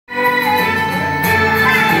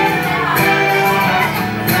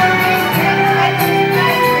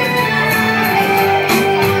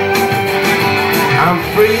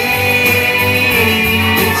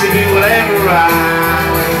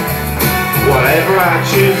Whatever I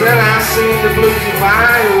choose, then I sing the blues if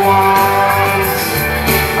I want.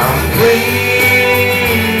 I'm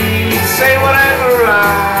free to say whatever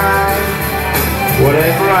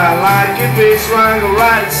I like. If it's wrong or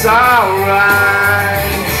right, it's alright.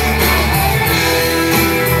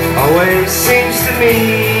 Always seems to me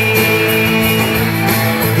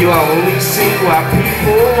you only see what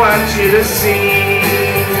people want you to see.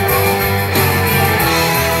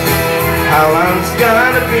 How long's it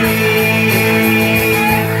gonna be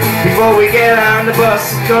before we get on the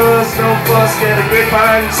bus? Cause no fuss, get a grip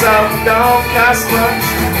on yourself, don't cost much.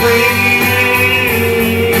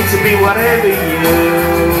 Free to be whatever you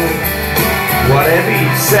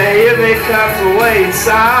say. If it comes away, it's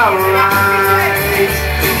alright.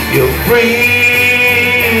 You're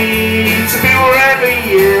free to be wherever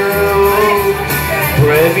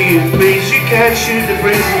you please. You can shoot the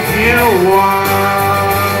breeze if you want.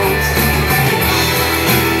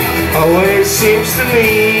 Always seems to me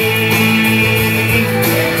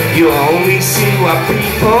you only see what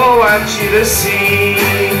people want you to see.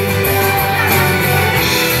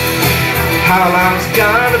 How long's it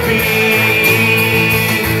gonna be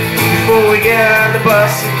before we get on the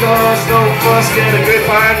bus? Of course, no fuss, get a grip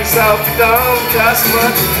on yourself, don't cost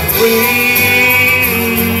much.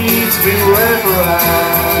 Free to be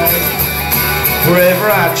wherever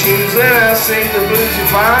I choose, and I'll sing the blues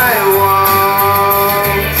if I want.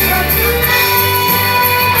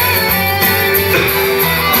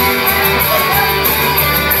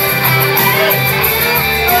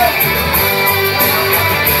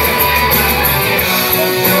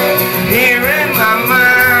 Here in my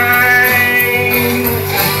mind,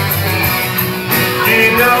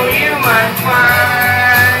 you know you might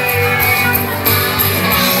find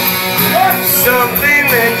something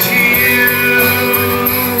that you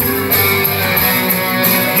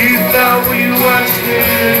thought we once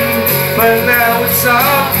knew, but now it's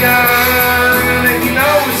all gone. And you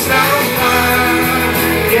know it's all gone.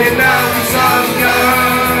 You know it's all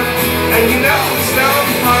gone. And you know it's no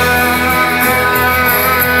fun.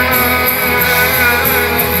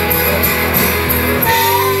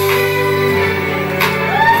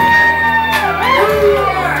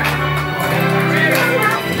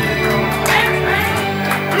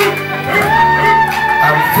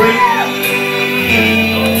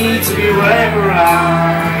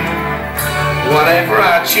 Whatever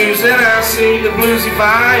I choose, and I'll sing the blues if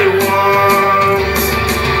I want.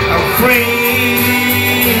 I'm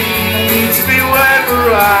free to be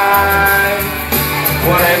whatever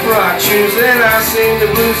I choose, and I'll sing the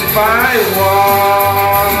blues if I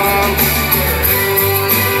want.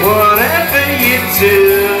 Whatever you do,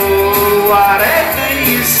 whatever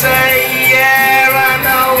you say, yeah, I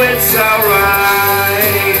know it's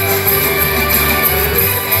alright.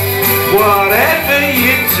 Whatever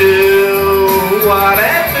you do,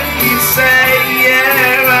 whatever